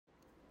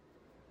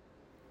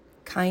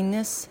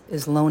Kindness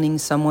is loaning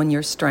someone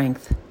your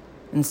strength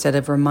instead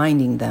of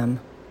reminding them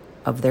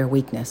of their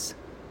weakness.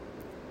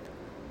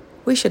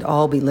 We should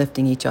all be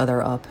lifting each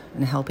other up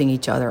and helping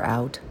each other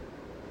out,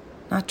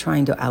 not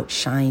trying to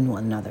outshine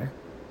one another.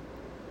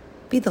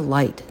 Be the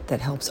light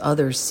that helps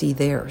others see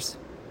theirs.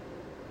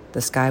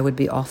 The sky would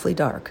be awfully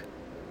dark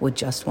with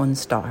just one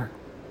star.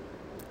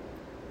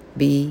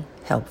 Be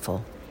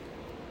helpful.